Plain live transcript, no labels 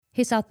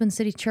Hey, South Bend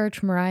City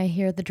Church, Mariah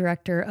here, the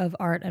Director of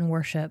Art and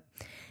Worship.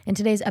 In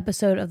today's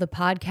episode of the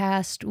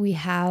podcast, we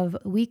have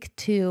week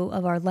 2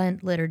 of our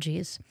Lent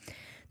liturgies.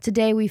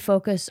 Today, we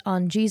focus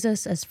on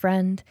Jesus as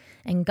friend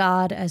and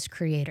God as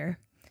creator.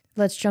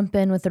 Let's jump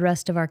in with the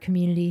rest of our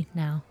community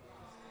now.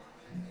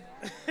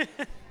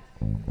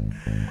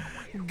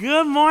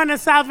 Good morning,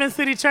 South Bend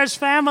City Church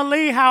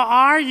family. How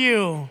are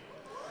you?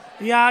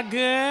 Y'all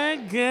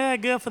good?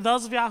 Good. For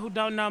those of y'all who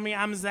don't know me,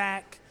 I'm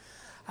Zach.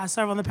 I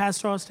serve on the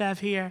pastoral staff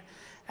here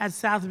at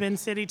South Bend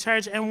City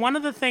Church. And one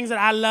of the things that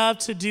I love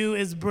to do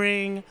is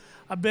bring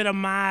a bit of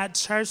my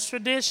church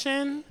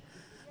tradition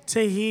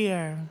to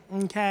here,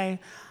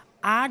 okay?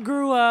 I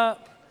grew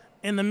up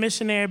in the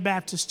Missionary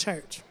Baptist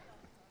Church.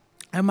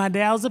 And my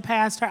dad was a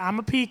pastor. I'm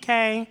a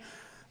PK.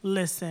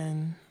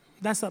 Listen,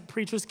 that's a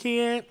preacher's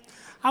kid.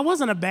 I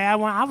wasn't a bad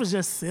one. I was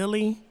just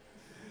silly.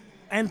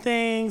 And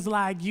things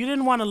like, you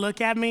didn't want to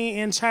look at me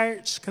in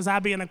church because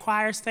I'd be in a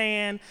choir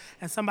stand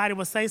and somebody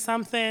would say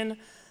something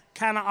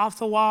kind of off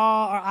the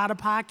wall or out of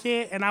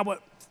pocket, and I would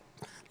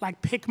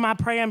like pick my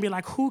prayer and be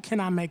like, who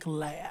can I make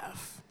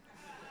laugh?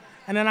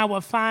 And then I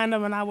would find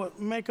them and I would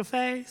make a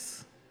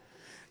face.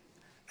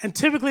 And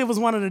typically it was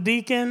one of the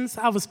deacons.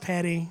 I was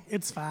petty.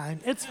 It's fine.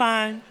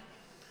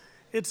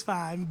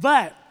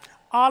 But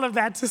all of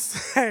that to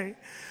say,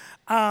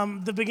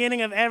 the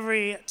beginning of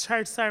every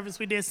church service,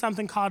 we did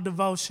something called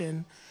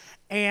devotion.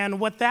 And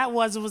what that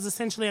was, it was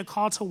essentially a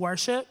call to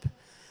worship.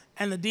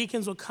 And the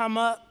deacons would come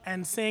up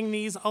and sing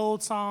these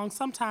old songs,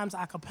 sometimes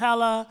a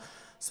cappella,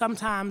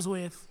 sometimes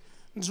with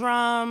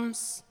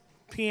drums,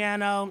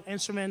 piano,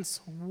 instruments,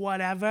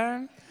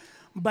 whatever.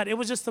 But it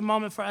was just a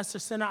moment for us to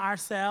center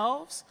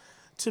ourselves,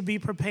 to be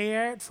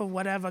prepared for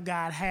whatever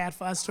God had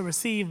for us to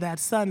receive that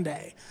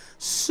Sunday.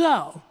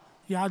 So,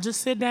 y'all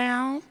just sit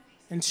down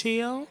and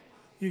chill.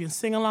 You can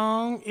sing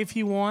along if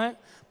you want,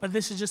 but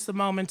this is just a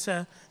moment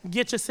to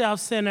get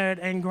yourself centered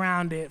and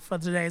grounded for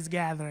today's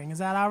gathering. Is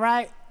that all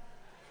right?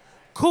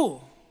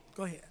 Cool.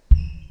 Go ahead.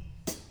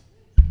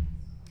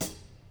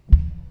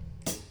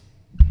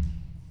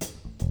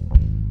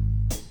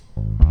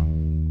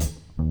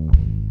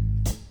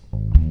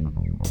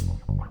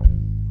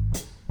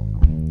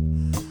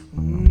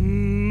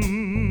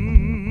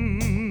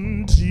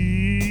 Jesus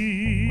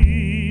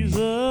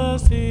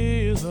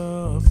is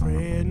a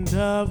friend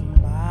of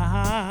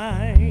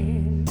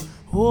mine.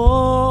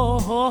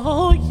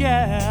 Oh,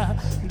 yeah.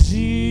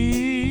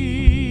 Jesus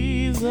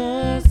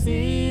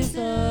is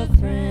a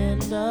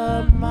friend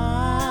of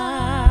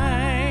mine.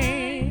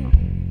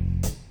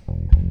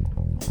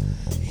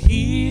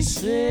 He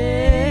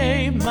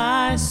saved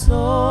my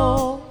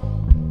soul,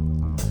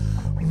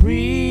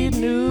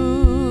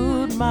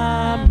 renewed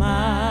my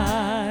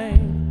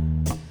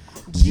mind.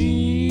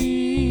 Jesus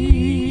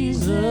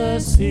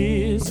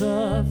is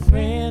a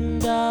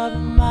friend of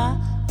mine.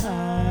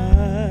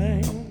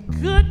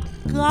 Good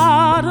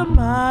God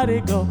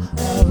Almighty, go.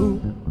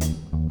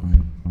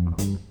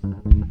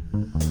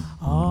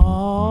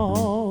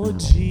 Oh,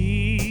 Jesus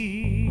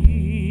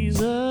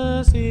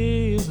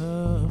is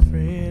a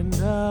friend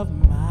of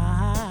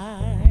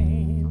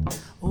mine.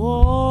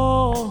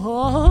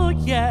 Oh,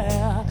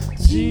 yeah.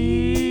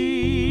 Jesus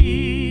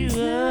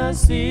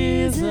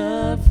is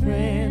a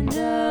friend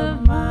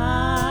of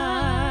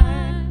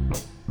mine.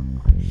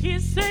 He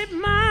saved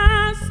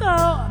my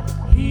soul.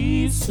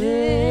 He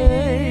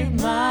saved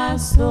my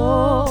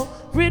soul.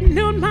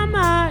 Renewed my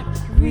mind.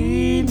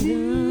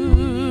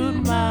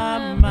 Renewed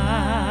my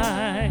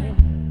mind.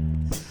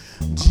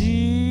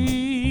 Jesus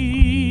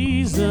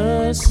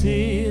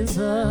is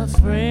a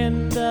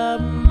friend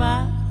of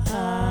mine.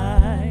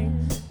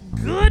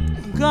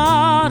 Good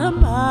God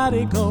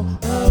Almighty, go.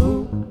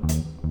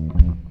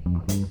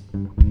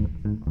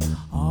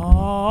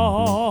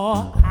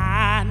 Oh,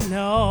 I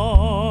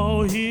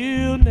know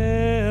He'll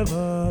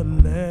never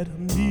let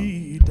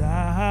me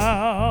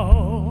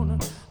down.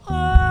 Oh,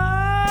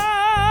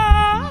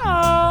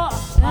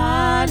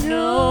 I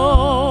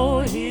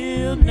know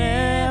He'll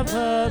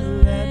never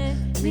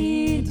let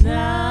me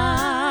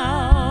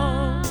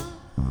down.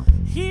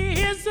 He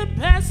is the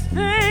best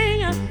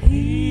thing.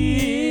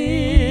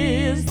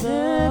 He is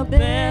the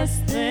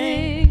best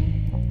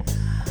thing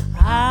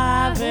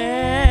I've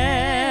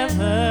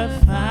ever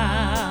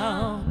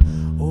found.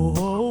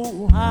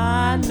 Oh,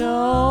 I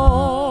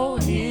know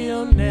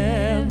He'll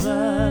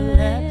never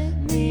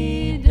let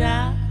me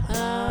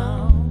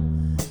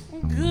down.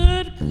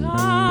 Good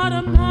God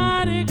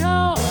Almighty,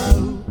 go.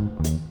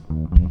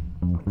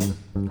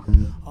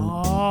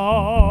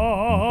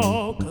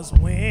 Oh, 'cause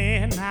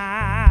when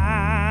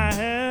I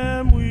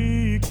am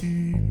weak,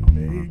 He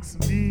makes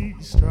me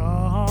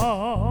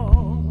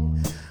strong.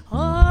 Oh,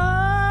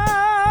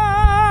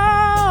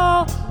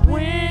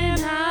 when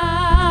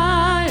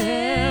I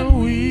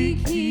am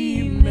weak,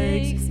 He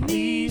makes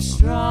me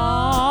strong.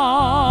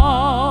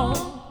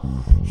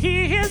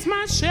 He is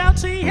my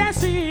shelter,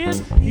 yes, He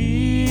is.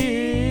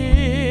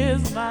 He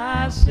is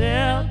my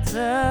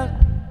shelter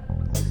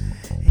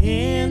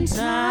in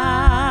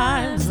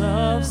times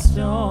of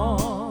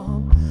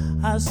storm.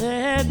 I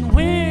said,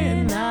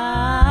 when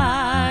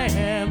I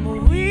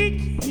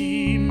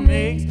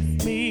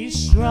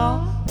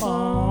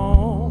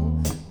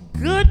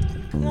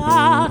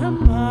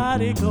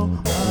mighty go.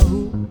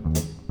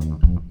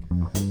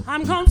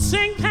 I'm gonna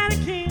sing that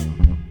again.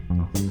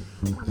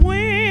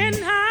 When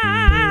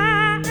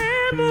I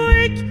am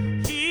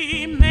weak,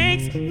 he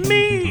makes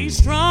me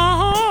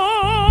strong.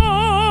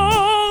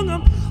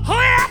 Oh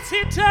yes,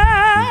 he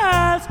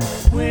does.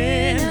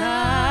 When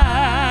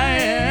I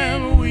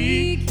am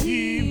weak,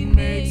 he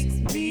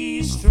makes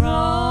me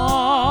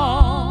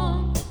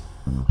strong.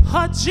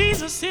 Oh,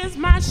 Jesus is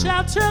my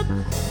shelter.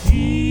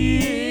 He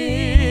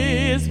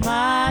is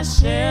my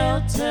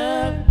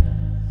shelter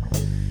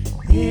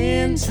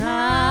in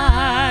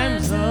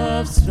times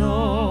of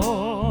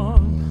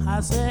storm. I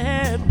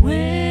said,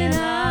 when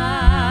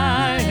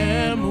I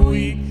am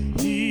weak,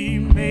 he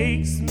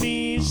makes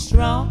me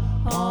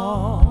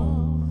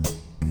strong.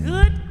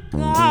 Good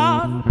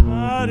God,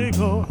 mighty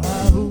go.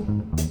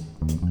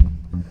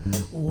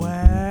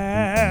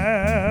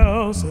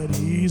 Well, said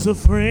he's a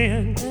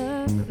friend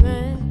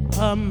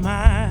of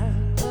mine.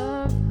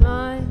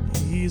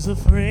 He's a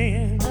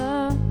friend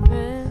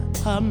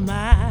of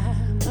mine.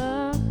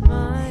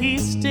 He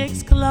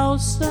sticks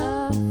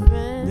closer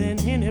than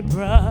any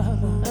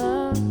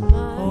brother.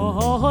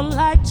 Oh,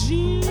 like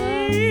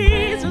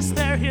Jesus,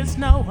 there is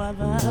no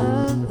other.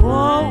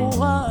 Oh,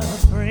 what a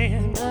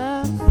friend.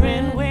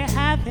 Friend we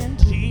have in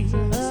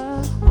Jesus.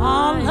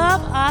 All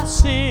of our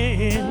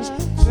sins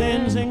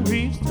and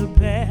griefs to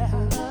bear.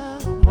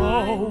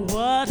 Oh,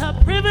 what a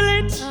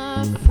privilege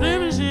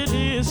it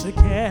is to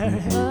carry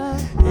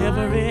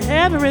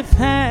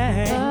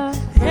everything,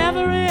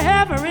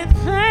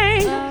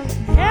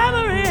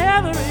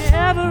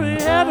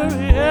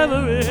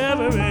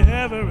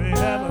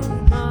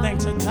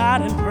 thanks to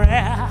God in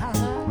prayer.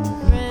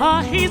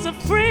 Oh, he's a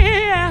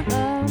friend.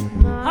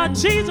 Oh,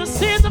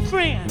 Jesus is a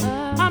friend.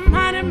 A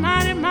mighty,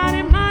 mighty,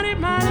 mighty, mighty, mighty,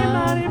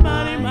 mighty,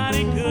 mighty,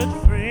 mighty good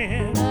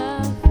friend.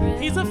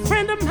 He's a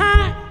friend of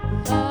mine.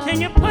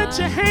 Can you put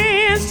your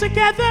hands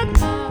together?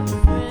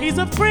 He's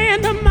a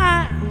friend of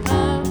mine.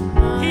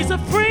 He's a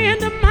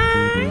friend of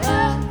mine.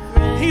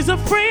 He's a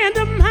friend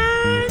of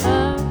mine.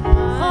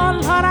 Oh,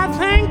 Lord, I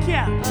thank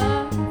you.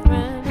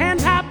 And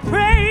I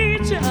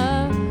praise you.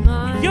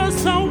 You're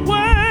so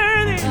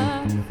worthy.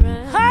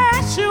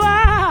 Yes, you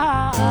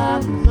are.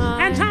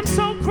 And I'm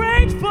so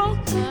grateful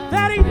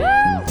that you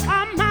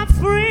are my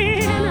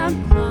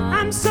friend.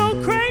 I'm so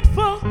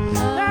grateful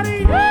that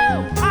you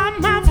are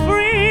my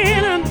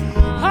friend.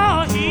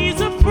 Oh, he's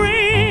a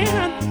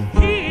friend.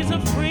 He's a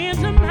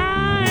friend of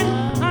mine.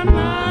 I'm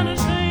not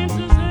ashamed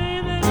to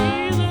say that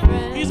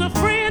he's a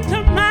friend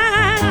of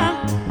mine.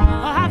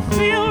 Oh, I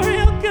feel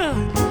real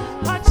good.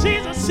 Oh,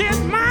 Jesus is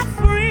my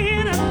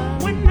friend.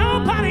 When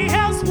nobody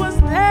else was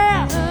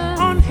there,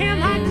 on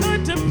him I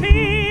could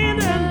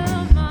depend.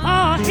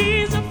 Oh,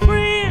 he's a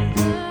friend.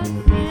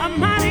 A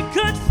mighty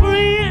good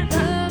friend.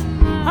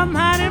 A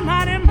mighty,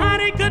 mighty,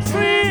 mighty good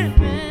friend.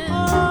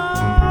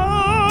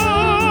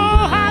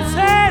 Oh, I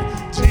said,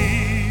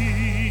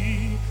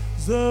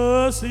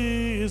 Jesus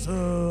is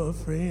a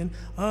friend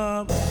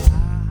of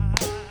mine.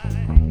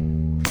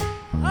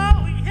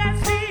 Oh,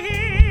 yes, he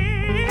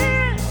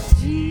is.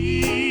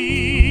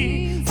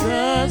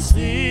 Jesus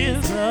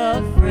is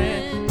a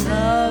friend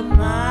of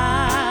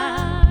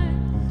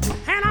mine.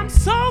 And I'm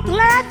so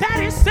glad that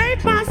he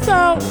saved my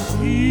soul.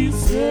 He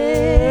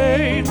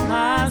saved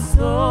my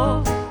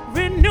soul.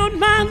 Renewed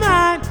my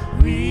mind.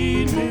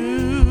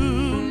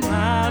 Renewed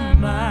my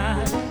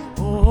mind.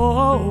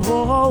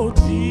 Oh,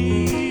 Jesus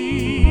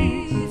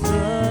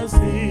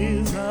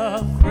is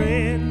a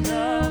friend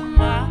of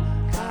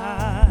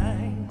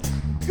mine.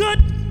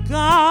 Good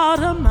God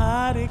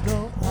Almighty,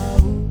 go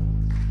out.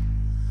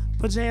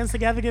 Put your hands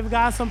together, give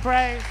God some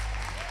praise.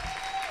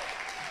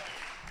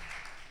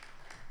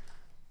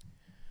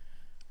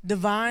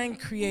 Divine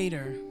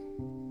Creator,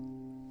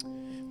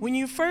 when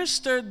you first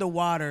stirred the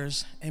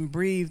waters and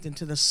breathed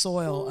into the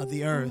soil of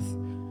the earth,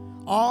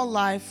 all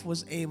life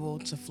was able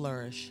to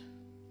flourish.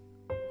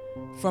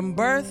 From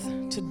birth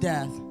to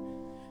death,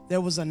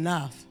 there was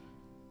enough.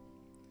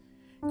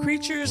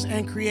 Creatures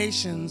and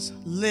creations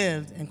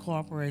lived in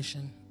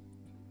cooperation.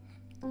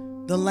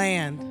 The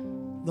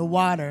land, the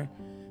water,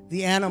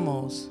 the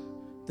animals,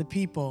 the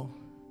people,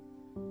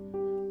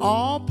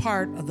 all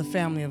part of the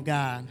family of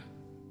God.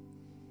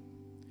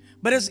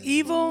 But as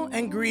evil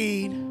and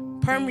greed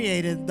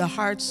permeated the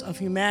hearts of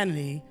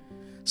humanity,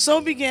 so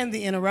began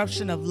the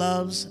interruption of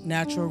love's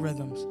natural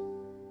rhythms.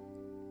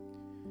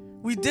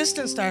 We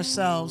distanced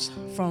ourselves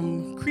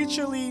from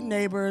creaturely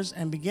neighbors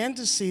and began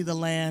to see the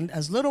land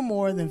as little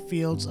more than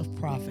fields of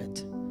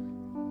profit.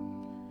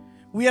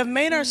 We have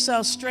made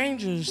ourselves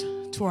strangers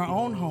to our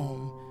own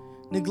home,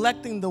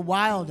 neglecting the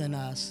wild in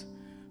us,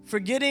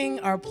 forgetting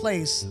our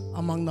place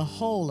among the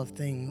whole of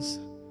things.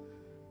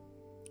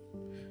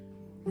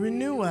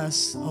 Renew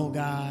us, O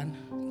God,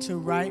 to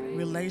right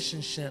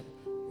relationship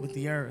with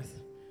the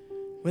earth,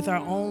 with our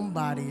own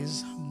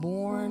bodies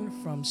born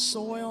from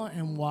soil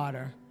and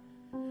water,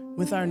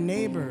 with our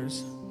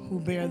neighbors who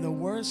bear the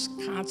worst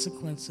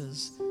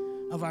consequences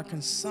of our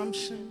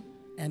consumption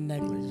and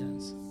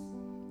negligence.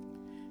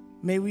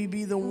 May we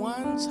be the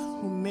ones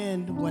who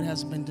mend what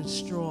has been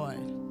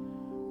destroyed,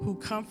 who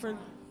comfort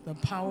the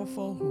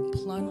powerful, who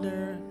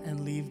plunder and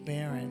leave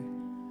barren,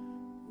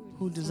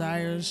 who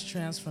desires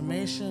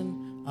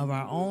transformation of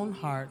our own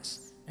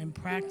hearts and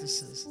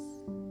practices,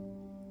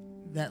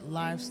 that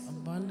life's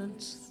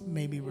abundance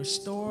may be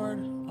restored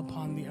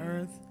upon the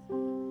earth,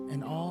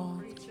 and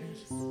all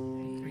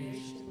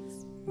creation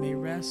may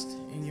rest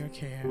in your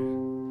care.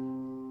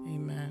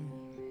 Amen.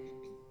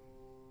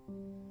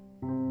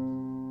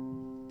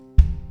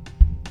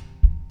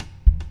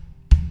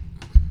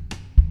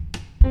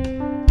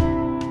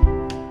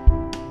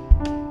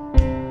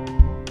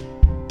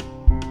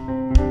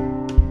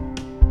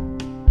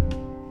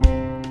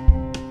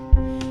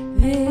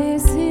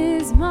 This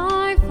is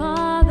my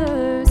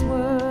Father's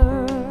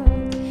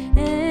world,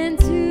 and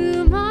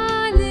to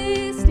my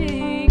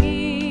listening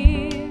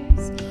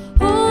ears,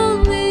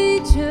 only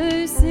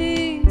church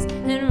sings,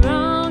 and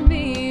round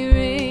me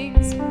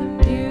rings the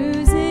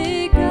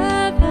music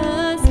of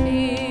the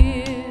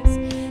spheres.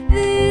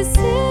 This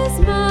is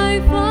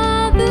my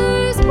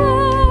Father's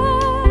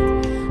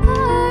world.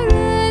 I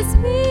rest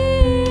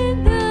me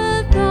in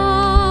the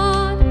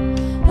thought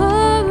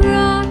of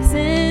rocks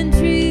and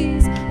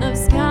trees, of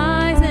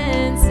skies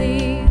and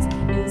seas,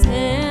 His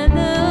hand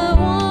the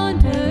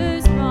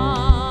wonders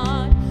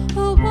wrought.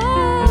 Oh,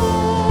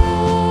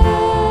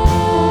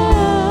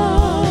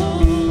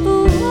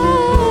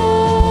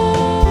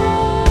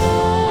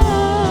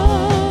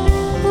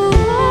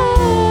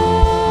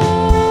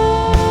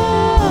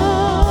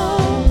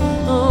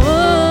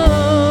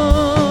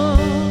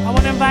 I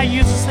want to invite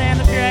you to stand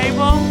if you're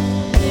able.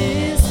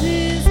 This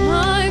is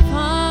my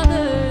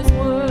Father's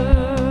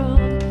world.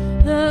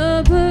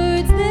 The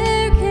birds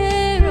their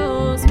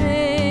carols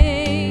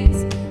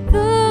raise,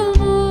 the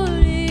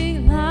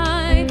morning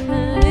light,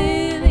 the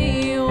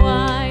lily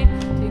white,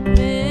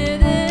 declare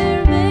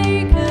their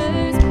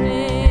Maker's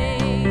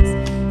praise.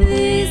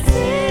 This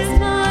is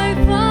my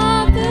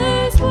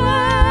Father's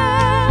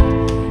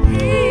world.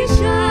 He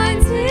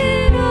shines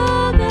in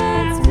all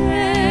that's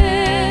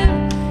fair.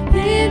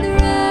 In the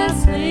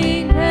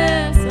rustling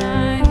grass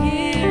I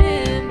hear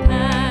Him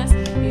pass.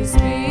 He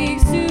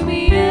speaks to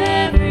me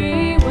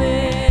everywhere.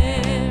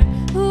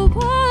 Oh,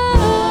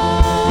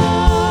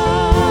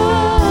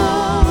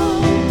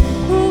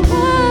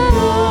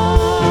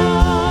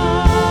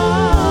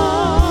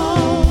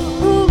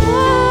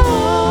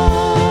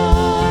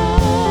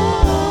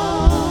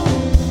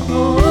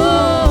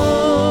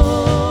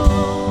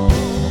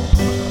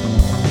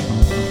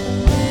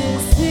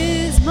 This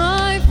is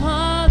my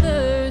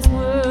Father's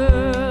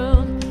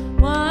world.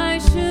 Why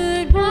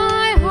should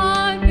my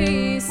heart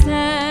be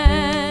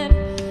sad?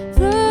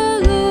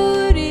 The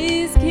Lord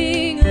is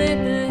King,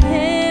 let the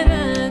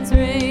heavens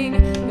ring.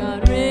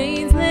 God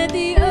reigns, let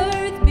the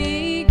earth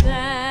be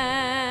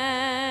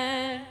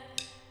glad.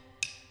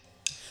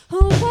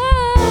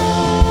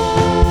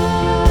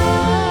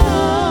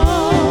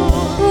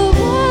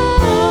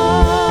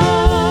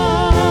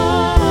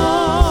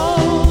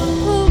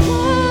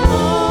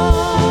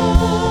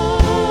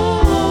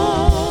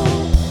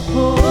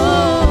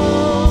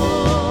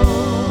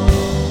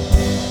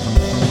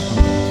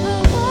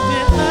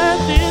 The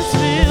earth is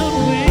filled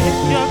with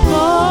your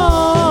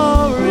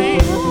glory.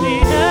 The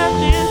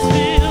earth is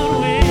filled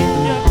with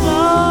your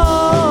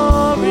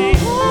glory.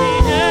 The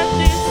earth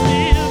is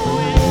filled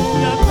with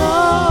your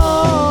glory.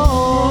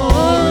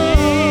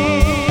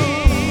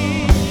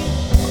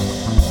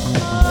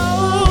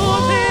 Oh,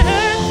 the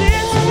earth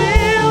is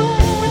filled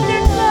with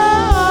your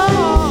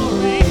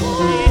glory.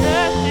 The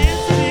earth is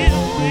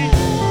filled with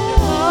your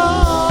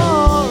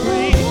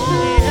glory.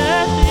 The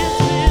earth is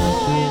filled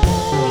with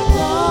your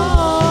glory.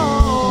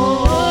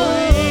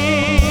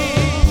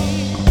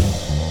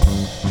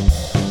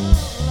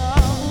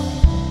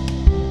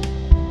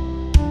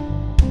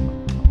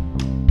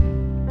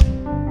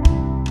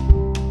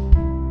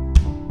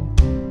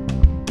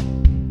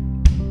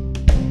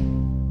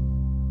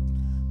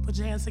 Put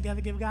your hands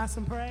together, give God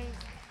some praise.